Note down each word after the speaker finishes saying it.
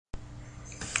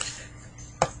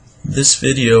This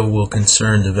video will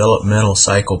concern developmental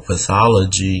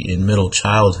psychopathology in middle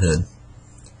childhood.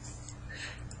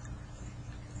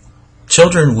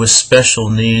 Children with special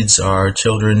needs are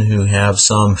children who have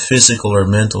some physical or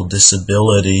mental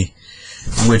disability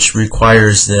which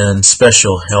requires then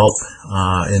special help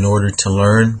in order to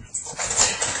learn.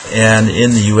 And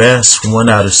in the U.S., 1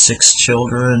 out of 6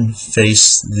 children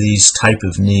face these type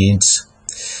of needs.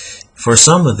 For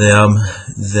some of them,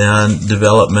 then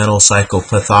developmental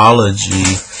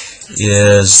psychopathology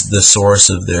is the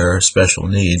source of their special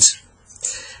needs.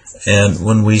 And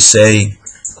when we say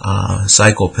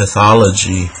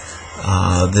psychopathology,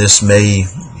 this may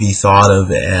be thought of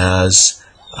as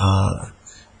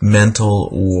mental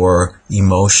or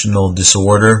emotional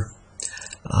disorder,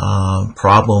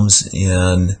 problems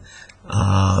in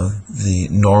the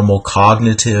normal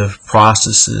cognitive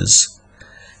processes.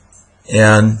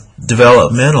 And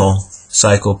developmental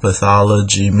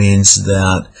psychopathology means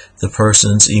that the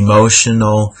person's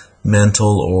emotional,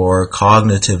 mental, or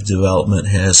cognitive development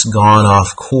has gone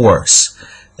off course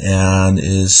and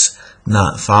is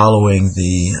not following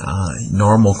the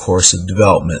normal course of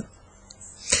development.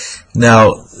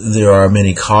 Now, there are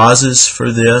many causes for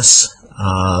this.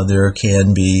 There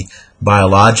can be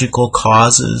biological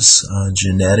causes,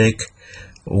 genetic,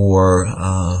 or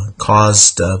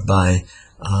caused by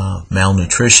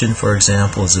malnutrition, for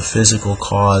example, is a physical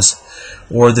cause,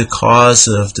 or the cause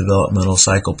of developmental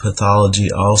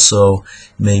psychopathology also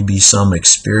may be some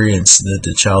experience that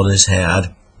the child has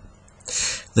had.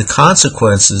 The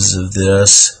consequences of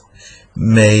this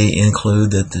may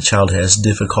include that the child has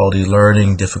difficulty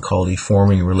learning, difficulty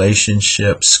forming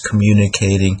relationships,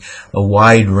 communicating. A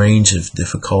wide range of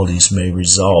difficulties may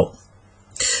result.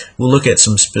 We'll look at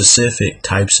some specific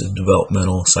types of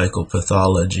developmental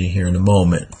psychopathology here in a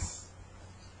moment.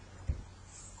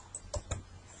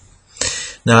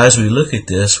 Now, as we look at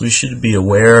this, we should be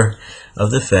aware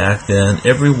of the fact that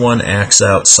everyone acts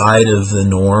outside of the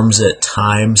norms at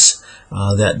times.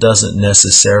 That doesn't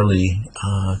necessarily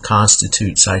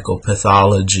constitute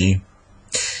psychopathology.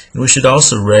 And we should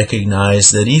also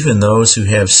recognize that even those who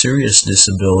have serious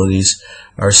disabilities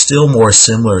are still more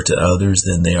similar to others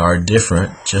than they are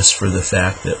different, just for the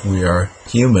fact that we are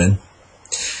human,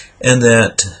 and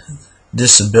that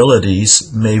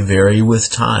disabilities may vary with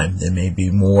time. They may be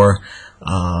more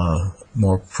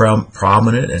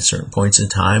prominent at certain points in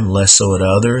time, less so at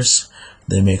others.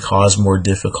 They may cause more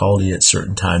difficulty at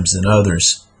certain times than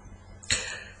others.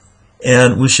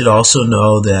 And we should also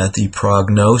know that the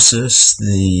prognosis,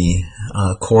 the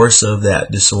course of that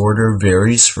disorder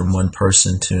varies from one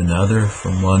person to another,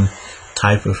 from one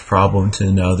type of problem to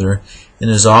another, and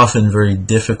is often very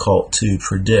difficult to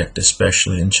predict,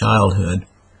 especially in childhood.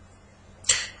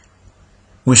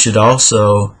 We should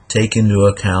also take into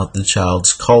account the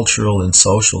child's cultural and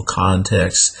social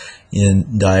context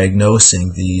in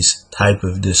diagnosing these type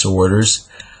of disorders.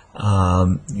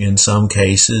 In some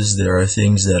cases, there are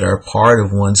things that are part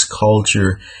of one's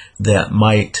culture that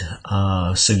might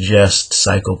suggest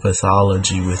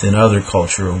psychopathology within other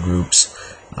cultural groups,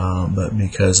 but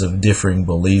because of differing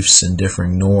beliefs and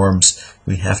differing norms,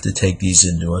 we have to take these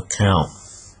into account.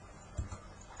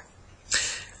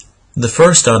 The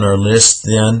first on our list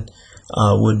then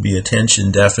would be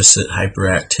attention deficit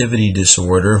hyperactivity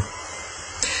disorder.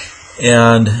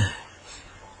 And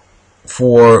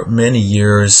for many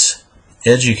years,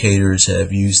 educators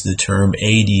have used the term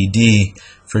ADD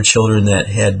for children that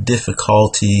had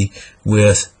difficulty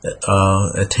with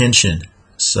attention.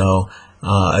 So,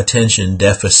 attention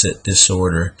deficit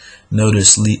disorder.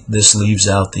 Notice this leaves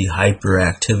out the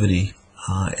hyperactivity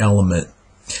element.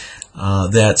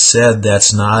 That said,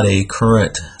 that's not a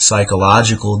current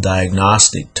psychological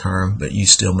diagnostic term, but you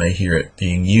still may hear it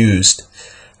being used,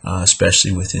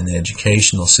 especially within the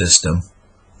educational system.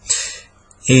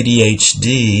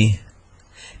 ADHD,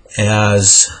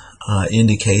 as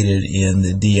indicated in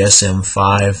the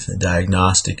DSM-5, the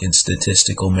Diagnostic and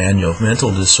Statistical Manual of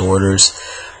Mental Disorders,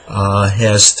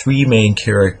 has 3 main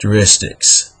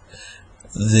characteristics.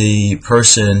 The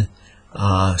person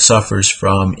suffers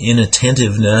from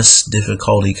inattentiveness,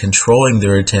 difficulty controlling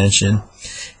their attention,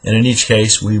 and in each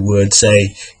case we would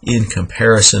say in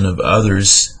comparison of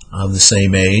others of the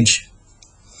same age,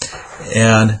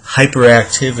 and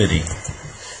hyperactivity.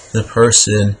 The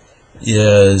person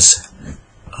is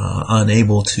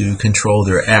unable to control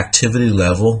their activity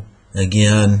level,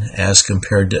 again as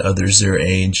compared to others their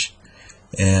age.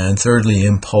 And thirdly,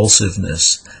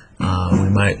 impulsiveness. We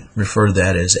might refer to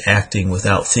that as acting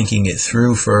without thinking it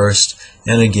through first,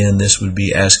 and again this would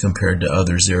be as compared to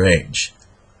others their age.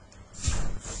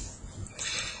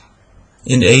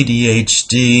 In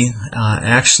ADHD,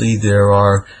 actually there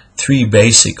are three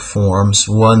basic forms,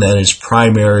 one that is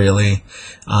primarily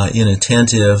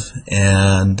inattentive,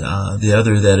 and the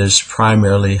other that is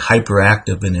primarily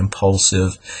hyperactive and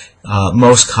impulsive.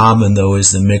 Most common, though,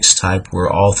 is the mixed type, where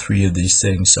all three of these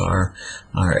things are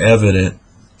evident.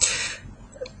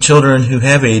 Children who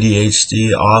have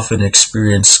ADHD often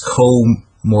experience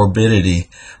comorbidity.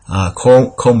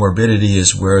 Comorbidity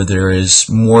is where there is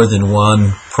more than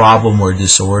one problem or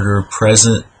disorder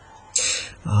present.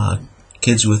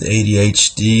 Kids with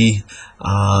ADHD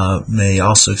may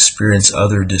also experience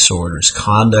other disorders,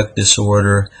 conduct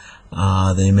disorder.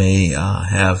 They may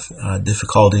have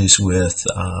difficulties with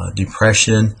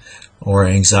depression or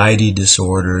anxiety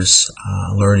disorders,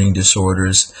 learning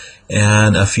disorders,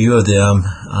 and a few of them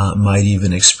might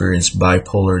even experience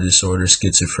bipolar disorder,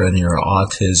 schizophrenia, or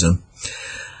autism.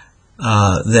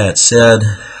 That said,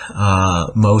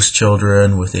 most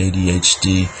children with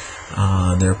ADHD,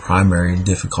 their primary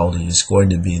difficulty is going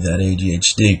to be that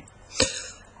ADHD.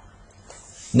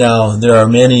 Now, there are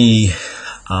many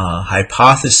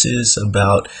hypotheses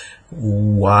about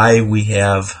why we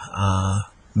have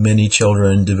many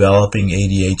children developing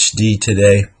ADHD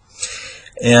today,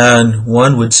 and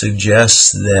one would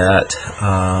suggest that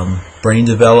brain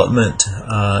development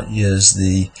is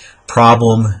the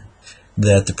problem,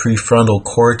 that the prefrontal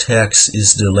cortex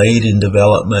is delayed in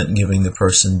development, giving the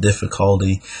person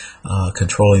difficulty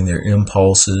controlling their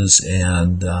impulses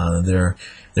and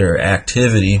their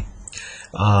activity.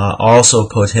 Also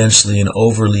potentially an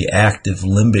overly active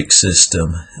limbic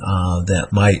system that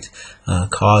might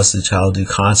cause the child to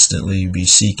constantly be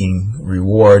seeking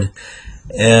reward,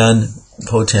 and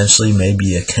potentially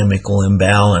maybe a chemical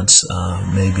imbalance.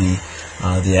 Maybe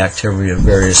the activity of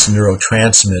various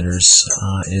neurotransmitters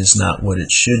is not what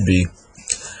it should be.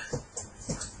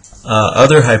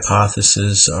 Other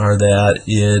hypotheses are that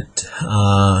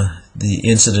the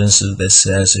incidence of this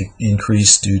has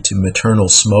increased due to maternal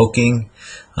smoking,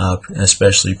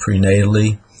 especially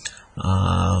prenatally,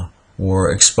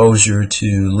 or exposure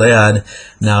to lead.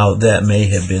 Now, that may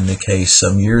have been the case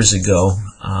some years ago,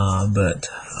 but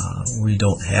we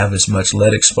don't have as much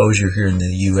lead exposure here in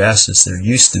the U.S. as there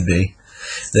used to be.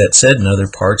 That said, in other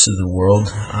parts of the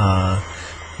world,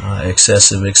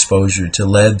 excessive exposure to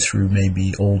lead through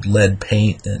maybe old lead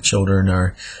paint that children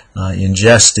are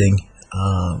ingesting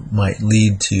might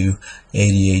lead to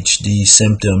ADHD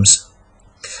symptoms.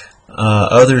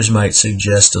 Others might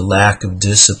suggest a lack of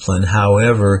discipline.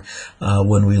 However,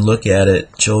 when we look at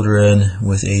it, children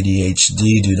with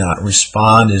ADHD do not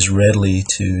respond as readily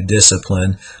to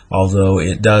discipline, although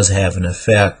it does have an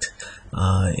effect.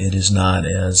 It is not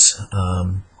as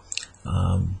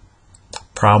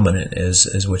prominent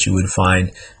as what you would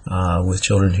find with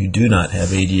children who do not have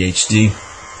ADHD.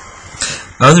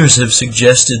 Others have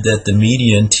suggested that the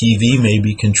media and TV may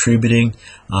be contributing.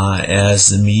 As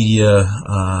the media,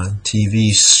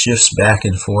 TV shifts back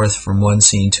and forth from one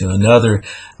scene to another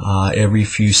every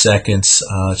few seconds.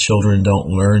 Children don't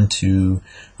learn to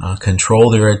control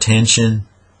their attention.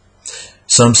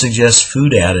 Some suggest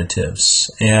food additives,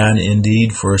 and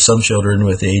indeed for some children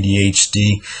with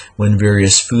ADHD, when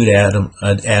various food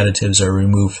additives are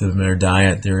removed from their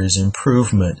diet, there is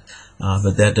improvement,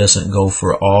 but that doesn't go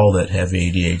for all that have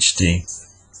ADHD.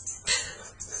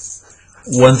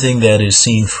 One thing that is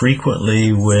seen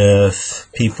frequently with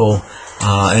people,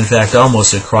 in fact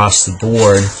almost across the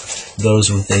board, those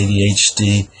with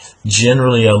ADHD,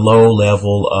 generally a low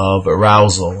level of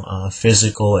arousal,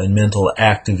 physical and mental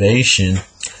activation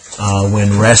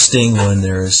when resting, when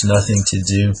there's nothing to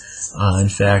do. In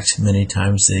fact, many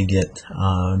times they get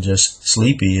just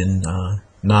sleepy and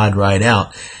nod right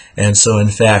out. And so, in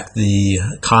fact, the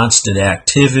constant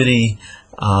activity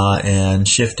and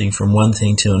shifting from one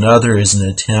thing to another is an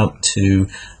attempt to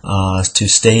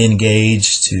stay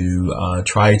engaged, to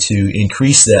try to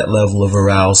increase that level of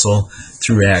arousal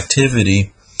through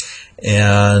activity.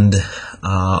 And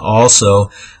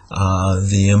also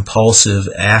the impulsive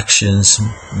actions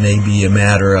may be a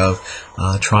matter of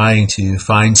trying to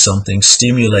find something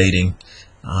stimulating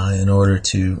in order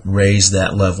to raise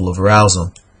that level of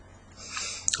arousal.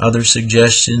 Other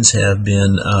suggestions have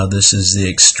been this is the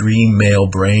extreme male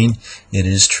brain. It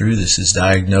is true, this is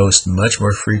diagnosed much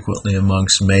more frequently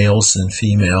amongst males than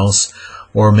females,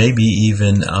 or maybe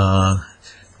even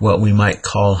what we might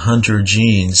call hunter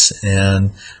genes.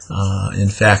 And in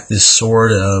fact, this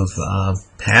sort of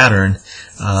pattern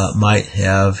might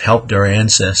have helped our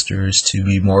ancestors to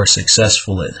be more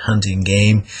successful at hunting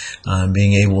game,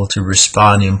 being able to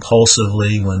respond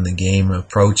impulsively when the game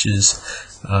approaches,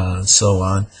 so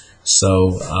on.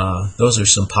 So those are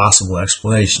some possible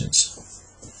explanations.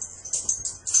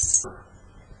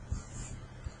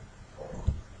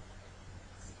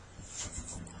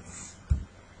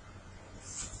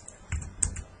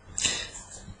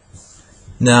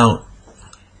 Now,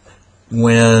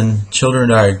 when children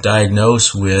are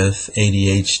diagnosed with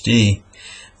ADHD,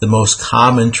 the most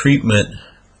common treatment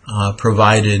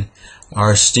provided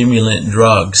are stimulant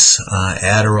drugs,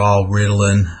 Adderall,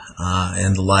 Ritalin,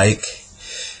 and the like.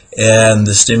 And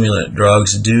the stimulant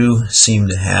drugs do seem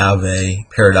to have a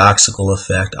paradoxical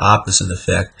effect, opposite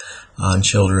effect, on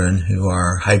children who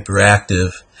are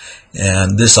hyperactive.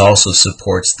 And this also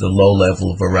supports the low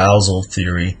level of arousal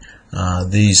theory.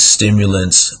 These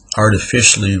stimulants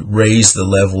artificially raise the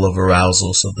level of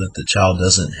arousal so that the child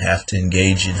doesn't have to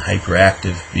engage in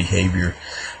hyperactive behavior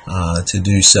to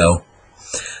do so.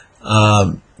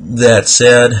 That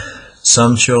said,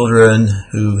 some children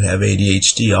who have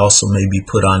ADHD also may be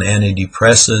put on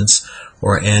antidepressants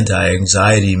or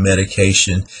anti-anxiety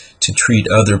medication to treat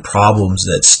other problems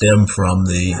that stem from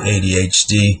the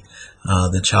ADHD.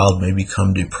 The child may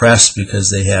become depressed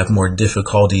because they have more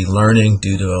difficulty learning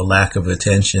due to a lack of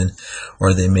attention,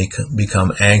 or they may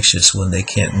become anxious when they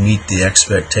can't meet the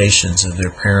expectations of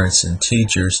their parents and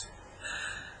teachers.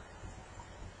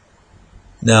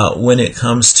 Now, when it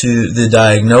comes to the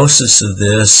diagnosis of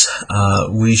this,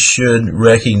 we should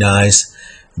recognize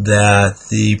that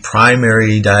the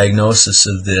primary diagnosis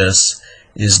of this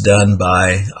is done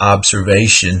by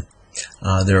observation.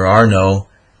 There are no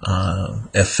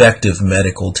effective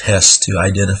medical tests to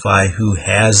identify who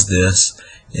has this.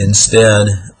 Instead,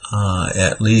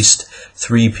 at least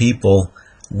 3 people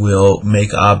will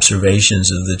make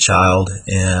observations of the child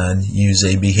and use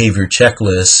a behavior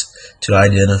checklist to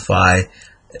identify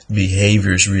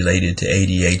behaviors related to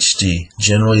ADHD.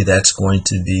 Generally, that's going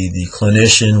to be the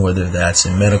clinician, whether that's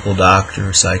a medical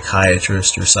doctor,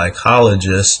 psychiatrist, or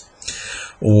psychologist,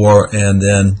 and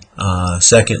then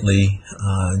secondly,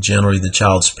 generally the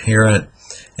child's parent,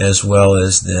 as well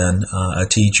as then a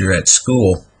teacher at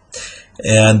school.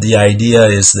 And the idea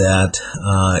is that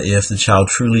if the child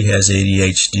truly has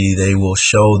ADHD, they will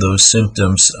show those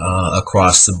symptoms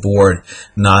across the board,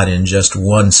 not in just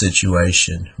one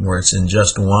situation. Where it's in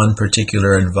just one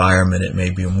particular environment, it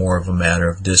may be more of a matter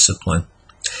of discipline.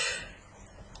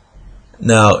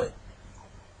 Now,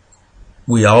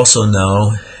 we also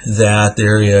know that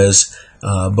there is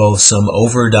both some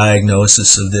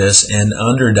overdiagnosis of this and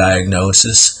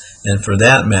underdiagnosis, and for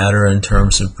that matter, in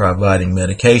terms of providing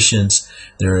medications,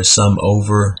 there is some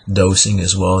overdosing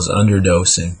as well as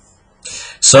underdosing.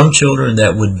 Some children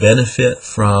that would benefit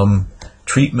from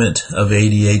treatment of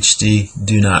ADHD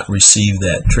do not receive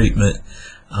that treatment.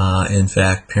 In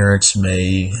fact, parents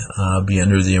may be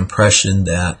under the impression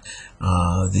that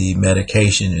the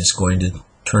medication is going to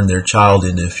turn their child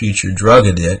into a future drug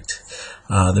addict.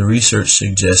 The research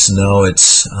suggests no,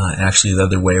 it's actually the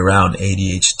other way around.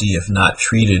 ADHD, if not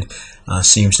treated,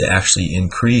 seems to actually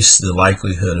increase the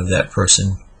likelihood of that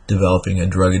person developing a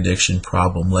drug addiction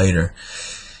problem later.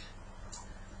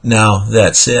 Now,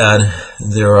 that said,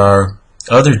 there are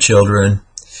other children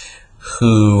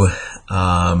who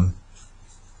are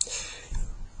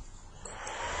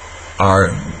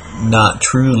not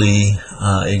truly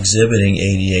exhibiting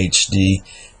ADHD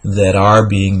that are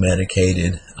being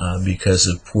medicated because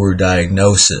of poor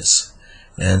diagnosis.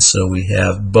 And so we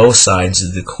have both sides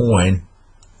of the coin.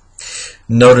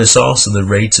 Notice also the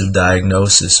rates of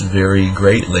diagnosis vary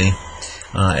greatly.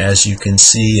 As you can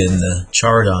see in the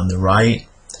chart on the right,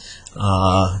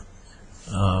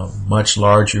 much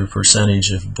larger percentage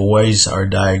of boys are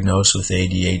diagnosed with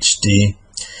ADHD.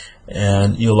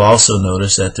 And you'll also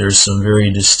notice that there's some very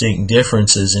distinct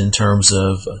differences in terms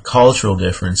of cultural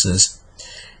differences.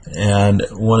 And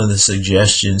one of the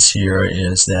suggestions here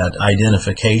is that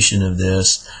identification of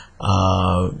this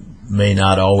may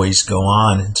not always go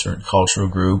on in certain cultural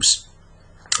groups,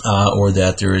 or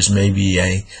that there is maybe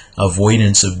a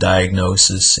avoidance of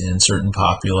diagnosis in certain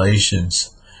populations,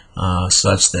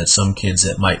 such that some kids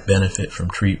that might benefit from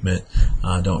treatment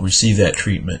don't receive that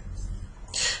treatment.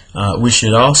 We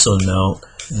should also note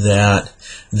that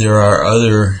there are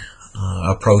other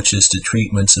approaches to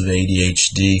treatments of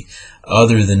ADHD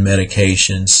other than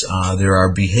medications. There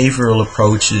are behavioral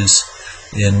approaches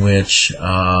in which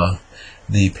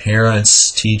the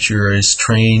parent's teacher is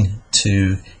trained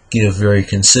to give very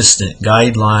consistent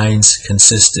guidelines,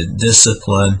 consistent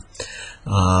discipline.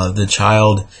 The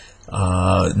child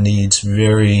needs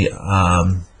very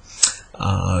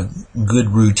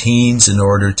good routines in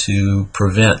order to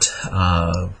prevent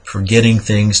forgetting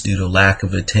things due to lack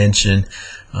of attention.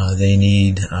 They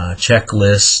need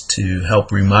checklists to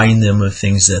help remind them of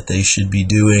things that they should be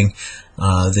doing.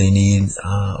 They need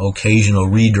occasional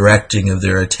redirecting of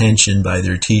their attention by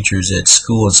their teachers at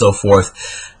school and so forth.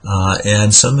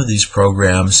 And some of these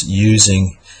programs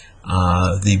using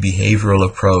the behavioral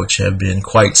approach have been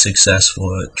quite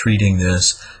successful at treating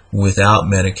this without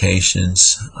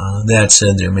medications. That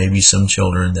said, there may be some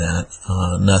children that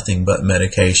nothing but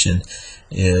medication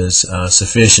is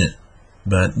sufficient.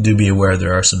 But do be aware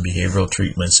there are some behavioral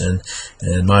treatments, and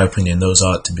in my opinion, those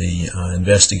ought to be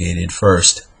investigated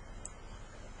first.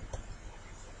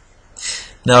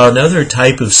 Now, another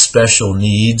type of special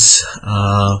needs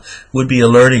would be a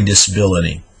learning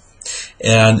disability.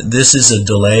 And this is a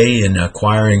delay in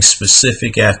acquiring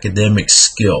specific academic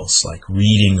skills like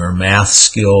reading or math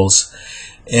skills.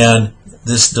 And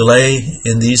this delay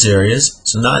in these areas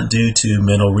is not due to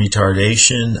mental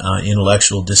retardation,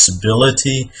 intellectual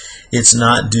disability. It's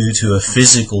not due to a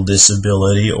physical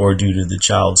disability or due to the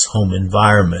child's home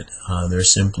environment. There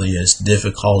simply is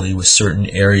difficulty with certain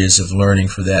areas of learning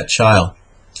for that child.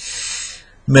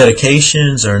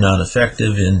 Medications are not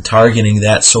effective in targeting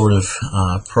that sort of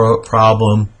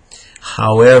problem.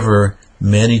 However,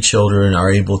 many children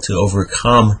are able to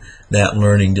overcome that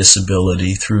learning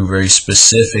disability through very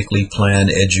specifically planned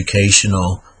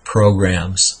educational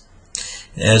programs.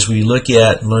 As we look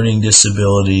at learning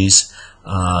disabilities,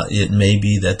 it may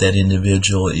be that that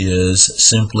individual is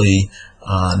simply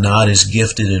not as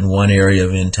gifted in one area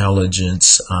of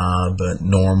intelligence, but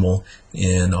normal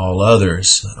in all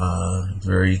others,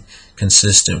 very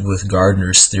consistent with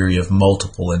Gardner's theory of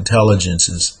multiple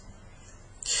intelligences.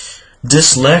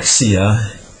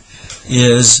 Dyslexia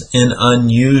is an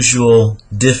unusual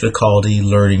difficulty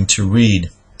learning to read.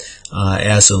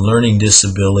 As a learning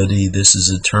disability, this is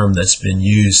a term that's been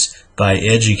used by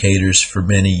educators for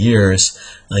many years.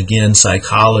 Again,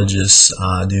 psychologists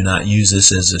do not use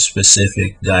this as a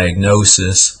specific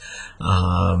diagnosis.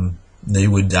 They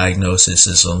would diagnose this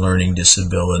as a learning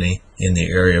disability in the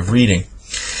area of reading.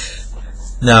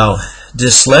 Now,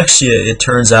 dyslexia, it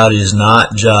turns out, is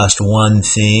not just one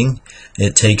thing.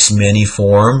 It takes many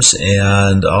forms,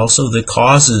 and also the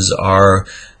causes are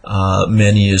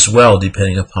many as well,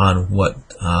 depending upon what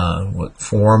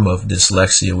form of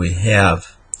dyslexia we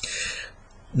have.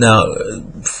 Now,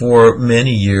 for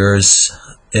many years,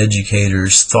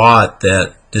 educators thought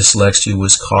that dyslexia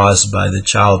was caused by the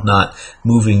child not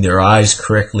moving their eyes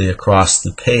correctly across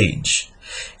the page.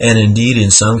 And indeed,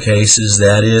 in some cases,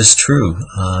 that is true.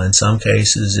 In some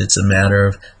cases, it's a matter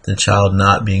of the child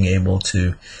not being able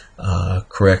to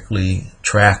correctly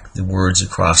track the words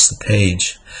across the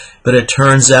page. But it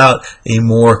turns out a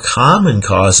more common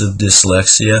cause of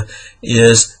dyslexia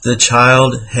is the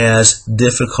child has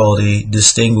difficulty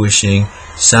distinguishing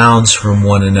sounds from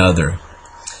one another.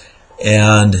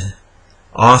 And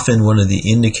often one of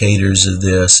the indicators of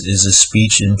this is a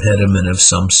speech impediment of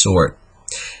some sort.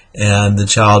 And the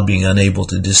child being unable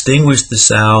to distinguish the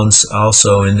sounds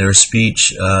also in their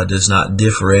speech does not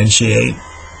differentiate.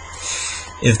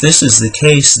 If this is the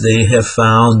case, they have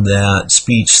found that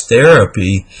speech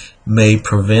therapy may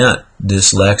prevent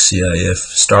dyslexia if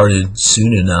started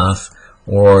soon enough,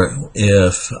 or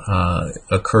if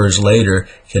occurs later,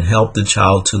 can help the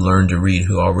child to learn to read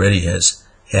who already has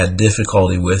had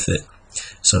difficulty with it.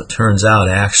 So it turns out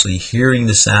actually hearing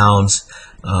the sounds,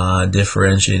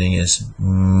 differentiating is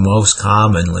most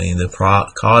commonly the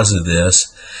cause of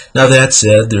this. Now, that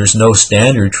said, there's no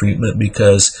standard treatment,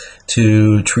 because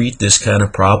to treat this kind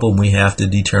of problem we have to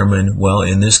determine, well,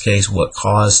 in this case, what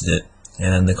caused it,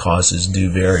 and the causes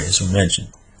do vary, as we mentioned.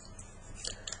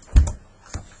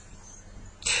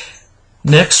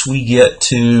 Next, we get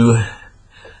to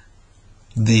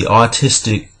the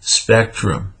autistic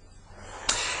spectrum,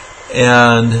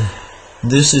 and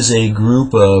this is a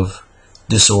group of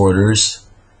disorders,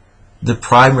 the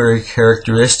primary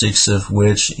characteristics of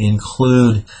which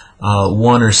include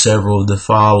one or several of the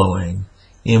following: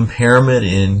 impairment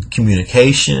in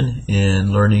communication,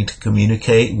 in learning to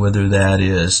communicate, whether that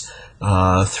is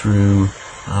through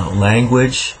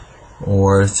language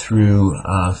or through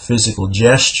physical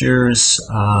gestures,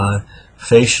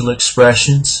 facial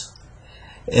expressions,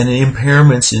 and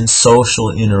impairments in social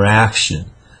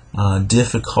interaction,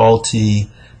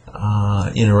 difficulty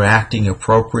interacting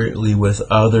appropriately with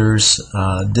others,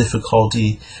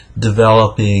 difficulty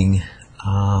developing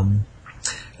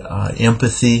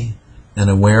empathy and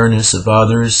awareness of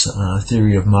others,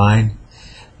 theory of mind.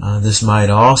 This might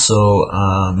also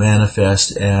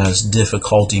manifest as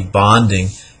difficulty bonding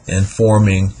and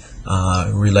forming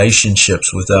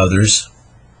relationships with others.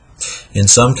 In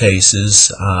some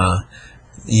cases,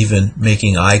 even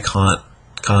making eye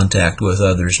contact with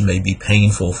others may be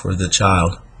painful for the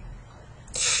child.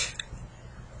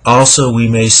 Also, we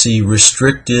may see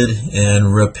restricted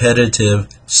and repetitive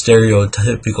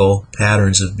stereotypical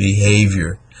patterns of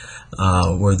behavior,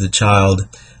 where the child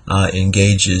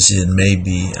engages in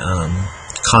maybe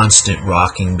constant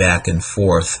rocking back and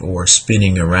forth or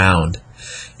spinning around.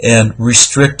 And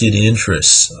restricted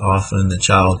interests. Often the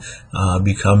child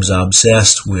becomes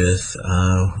obsessed with,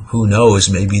 who knows,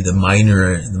 maybe the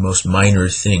most minor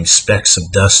thing, specks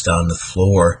of dust on the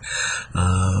floor.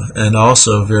 And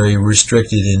also very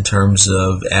restricted in terms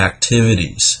of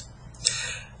activities.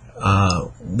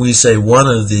 We say one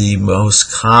of the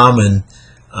most common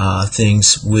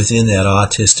things within that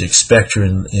autistic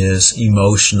spectrum is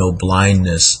emotional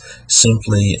blindness,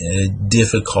 simply a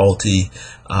difficulty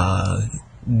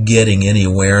getting any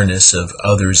awareness of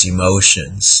others'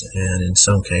 emotions, and in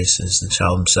some cases the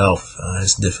child himself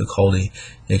has difficulty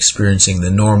experiencing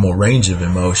the normal range of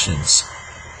emotions.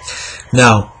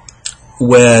 Now,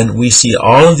 when we see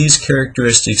all of these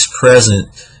characteristics present,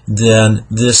 then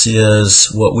this is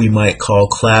what we might call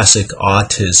classic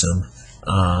autism,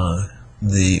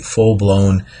 the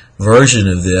full-blown version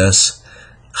of this.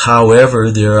 However,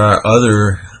 there are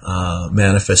other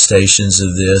manifestations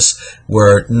of this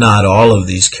where not all of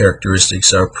these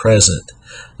characteristics are present.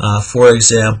 For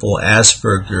example,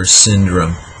 Asperger's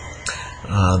syndrome.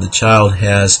 The child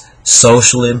has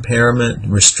social impairment,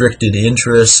 restricted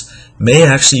interests, may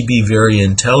actually be very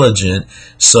intelligent,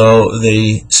 so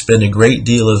they spend a great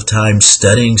deal of time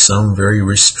studying some very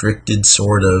restricted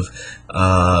sort of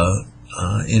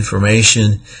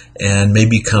information and may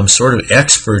become sort of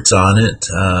experts on it,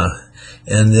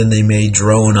 and then they may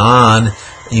drone on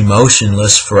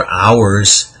emotionless for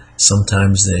hours.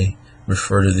 Sometimes they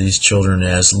refer to these children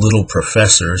as little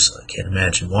professors. I can't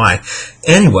imagine why.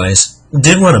 Anyways,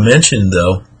 did want to mention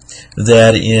though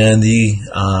that in the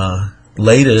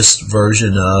latest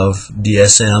version of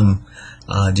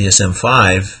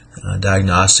DSM-5,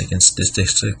 Diagnostic and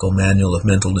Statistical Manual of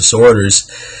Mental Disorders,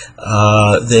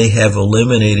 they have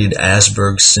eliminated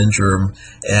Asperger's syndrome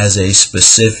as a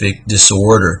specific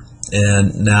disorder,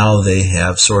 and now they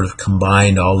have sort of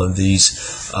combined all of these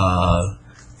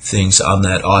things on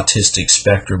that autistic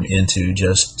spectrum into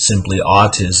just simply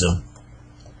autism.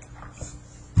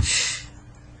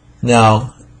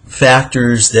 Now,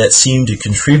 factors that seem to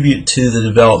contribute to the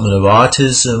development of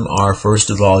autism are, first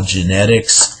of all,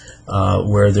 genetics,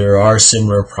 where there are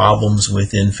similar problems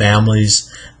within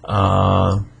families.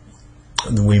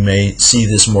 We may see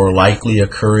this more likely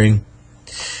occurring.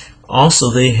 Also,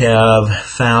 they have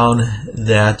found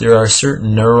that there are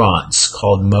certain neurons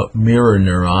called mirror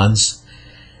neurons.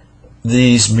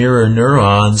 These mirror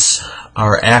neurons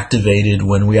are activated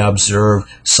when we observe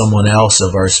someone else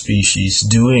of our species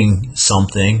doing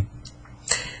something,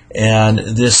 and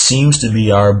this seems to be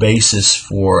our basis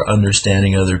for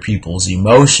understanding other people's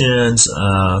emotions,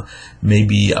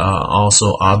 maybe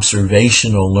also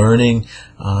observational learning,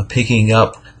 picking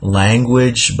up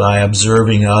language by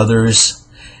observing others.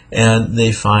 And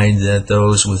they find that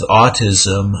those with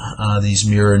autism, these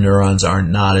mirror neurons are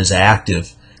not as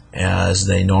active as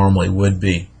they normally would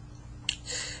be.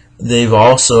 They've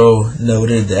also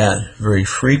noted that very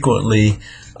frequently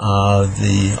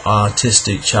the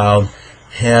autistic child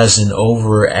has an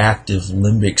overactive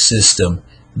limbic system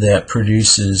that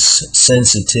produces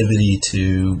sensitivity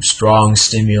to strong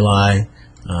stimuli,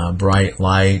 bright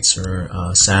lights, or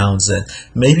sounds that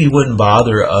maybe wouldn't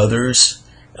bother others.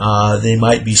 They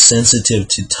might be sensitive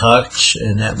to touch,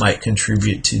 and that might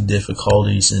contribute to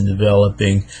difficulties in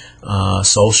developing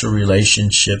social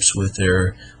relationships with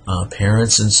their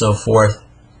parents and so forth.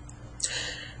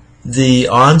 The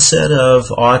onset of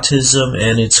autism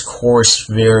and its course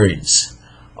varies.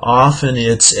 Often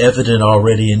it's evident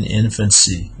already in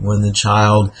infancy when the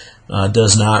child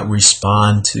does not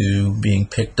respond to being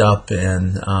picked up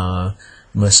and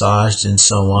massaged and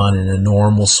so on in a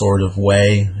normal sort of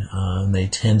way. They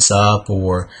tense up,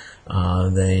 or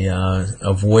they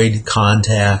avoid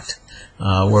contact,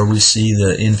 where we see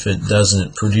the infant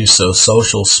doesn't produce those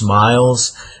social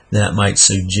smiles. That might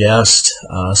suggest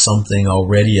something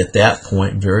already at that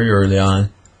point, very early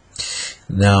on.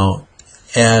 Now,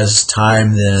 as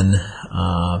time then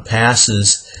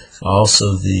passes,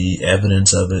 also the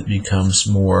evidence of it becomes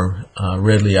more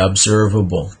readily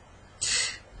observable.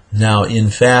 Now, in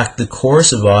fact, the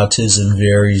course of autism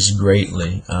varies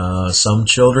greatly. Some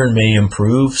children may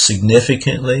improve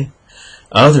significantly.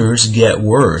 Others get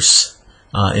worse.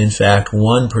 In fact,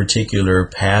 one particular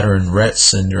pattern, Rett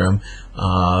syndrome,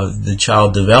 the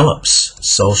child develops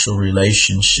social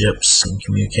relationships and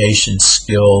communication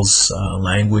skills,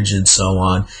 language, and so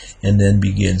on, and then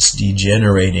begins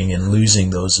degenerating and losing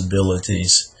those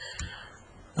abilities.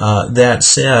 That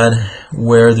said,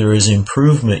 where there is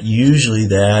improvement, usually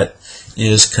that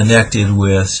is connected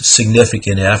with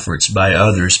significant efforts by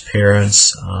others,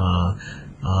 parents,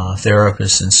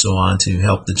 therapists and so on to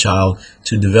help the child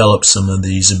to develop some of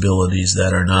these abilities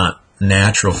that are not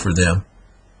natural for them.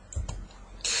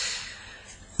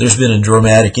 There's been a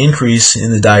dramatic increase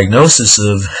in the diagnosis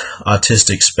of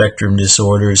autistic spectrum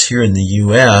disorders here in the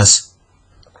U.S.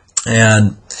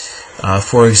 And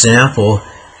for example,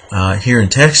 here in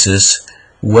Texas,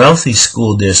 wealthy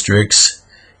school districts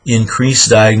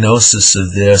increased diagnosis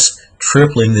of this,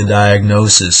 tripling the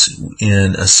diagnosis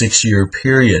in a 6-year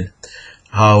period.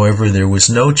 However, there was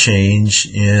no change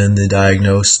in the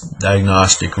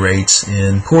diagnostic rates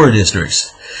in poor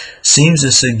districts. Seems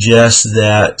to suggest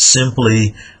that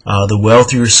simply the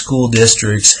wealthier school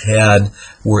districts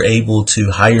were able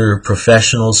to hire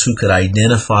professionals who could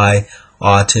identify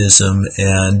autism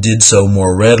and did so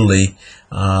more readily,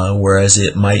 whereas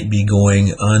it might be going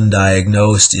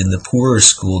undiagnosed in the poorer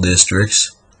school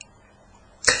districts.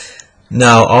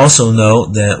 Now, also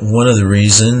note that one of the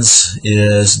reasons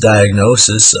is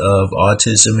diagnosis of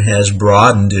autism has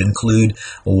broadened to include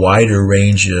a wider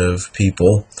range of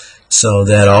people, so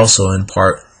that also in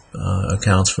part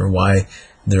accounts for why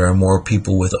there are more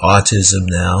people with autism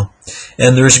now.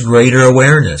 And there's greater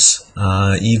awareness.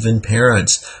 Even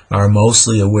parents are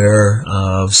mostly aware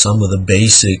of some of the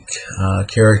basic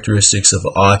characteristics of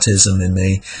autism and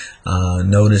may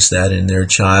notice that in their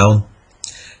child.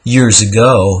 Years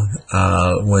ago,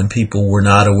 when people were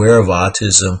not aware of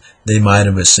autism, they might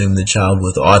have assumed the child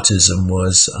with autism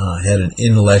had an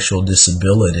intellectual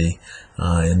disability,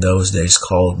 in those days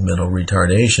called mental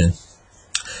retardation.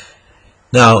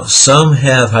 Now, some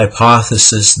have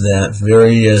hypothesis that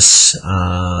various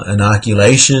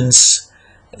inoculations,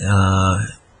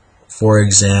 for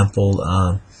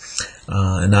example,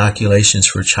 inoculations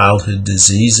for childhood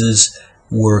diseases,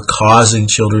 were causing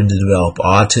children to develop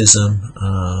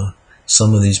autism.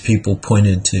 Some of these people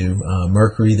pointed to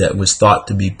mercury that was thought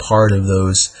to be part of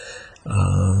those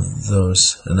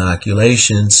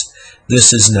inoculations.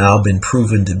 This has now been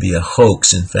proven to be a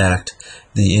hoax. In fact,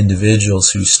 the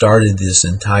individuals who started this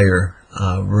entire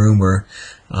rumor,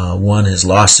 one has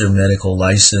lost their medical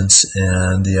license,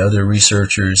 and the other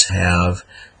researchers have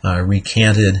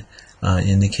recanted,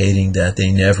 indicating that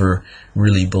they never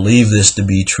really believed this to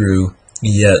be true.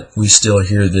 Yet we still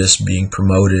hear this being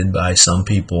promoted by some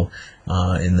people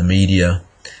in the media.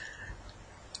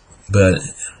 But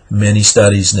many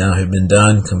studies now have been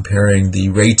done comparing the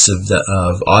rates of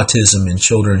autism in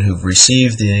children who've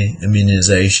received the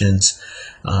immunizations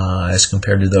as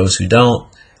compared to those who don't,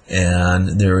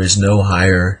 and there is no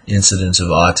higher incidence of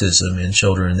autism in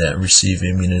children that receive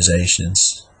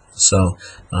immunizations. So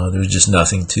there's just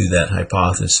nothing to that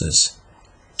hypothesis.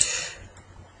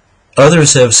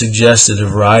 Others have suggested a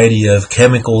variety of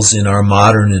chemicals in our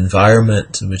modern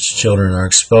environment to which children are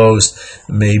exposed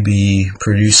may be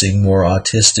producing more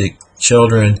autistic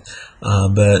children,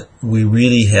 but we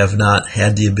really have not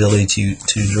had the ability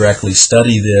to directly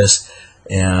study this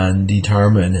and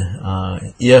determine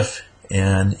if,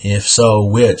 and if so,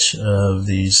 which of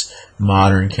these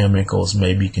modern chemicals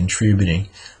may be contributing.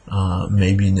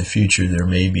 Maybe in the future there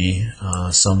may be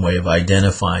some way of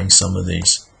identifying some of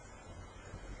these.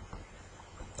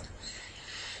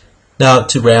 Now,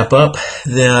 to wrap up,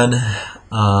 then,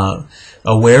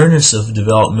 awareness of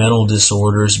developmental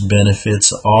disorders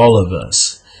benefits all of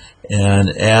us. And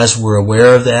as we're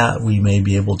aware of that, we may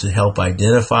be able to help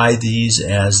identify these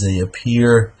as they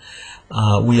appear.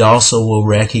 We also will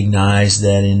recognize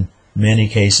that in many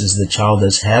cases the child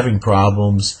that's having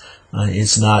problems,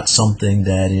 it's not something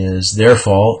that is their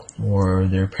fault or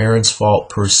their parents'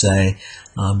 fault per se,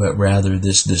 but rather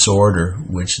this disorder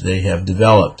which they have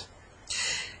developed.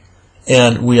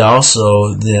 And we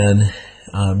also then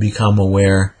become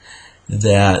aware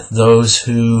that those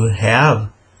who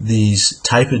have these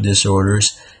type of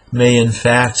disorders may in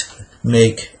fact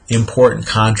make important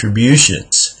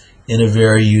contributions in a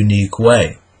very unique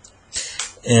way.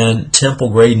 And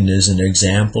Temple Graydon is an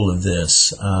example of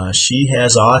this. She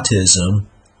has autism,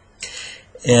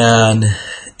 and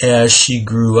as she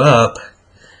grew up,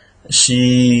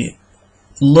 she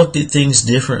looked at things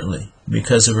differently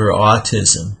because of her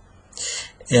autism.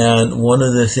 And one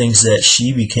of the things that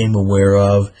she became aware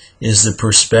of is the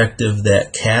perspective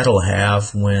that cattle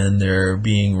have when they're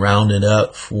being rounded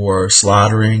up for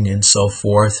slaughtering and so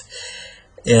forth,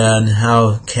 and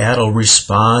how cattle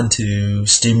respond to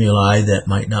stimuli that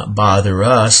might not bother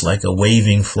us, like a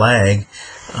waving flag,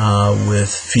 with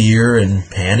fear and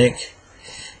panic.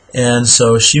 And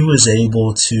so she was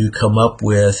able to come up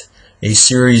with a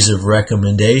series of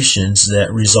recommendations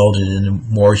that resulted in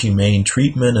more humane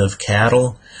treatment of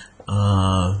cattle,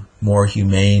 more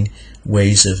humane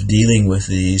ways of dealing with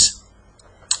these.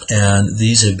 and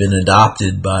these have been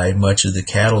adopted by much of the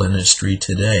cattle industry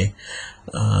today.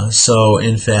 So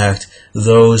in fact,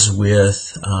 those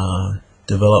with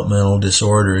developmental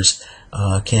disorders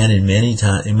can in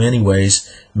many ways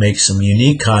make some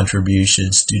unique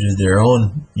contributions due to their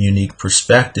own unique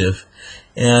perspective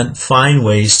and find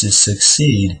ways to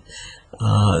succeed.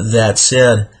 That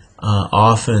said,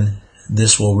 often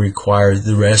this will require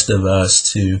the rest of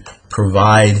us to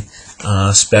provide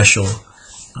special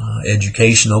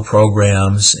educational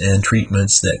programs and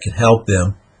treatments that can help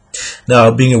them.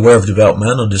 Now, being aware of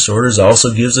developmental disorders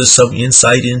also gives us some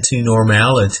insight into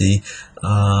normality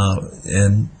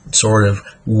and sort of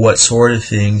what sort of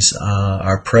things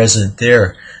are present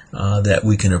there that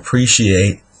we can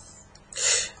appreciate.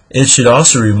 It should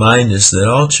also remind us that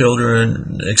all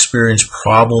children experience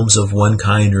problems of one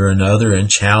kind or another and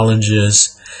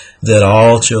challenges, that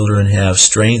all children have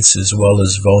strengths as well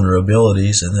as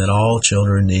vulnerabilities, and that all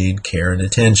children need care and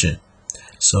attention.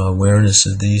 So awareness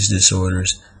of these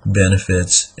disorders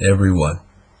benefits everyone.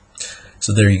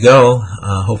 So there you go.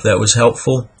 Hope that was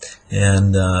helpful,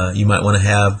 and you might want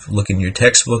to look in your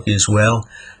textbook as well,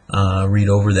 read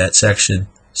over that section.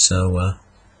 So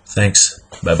thanks.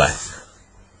 Bye-bye.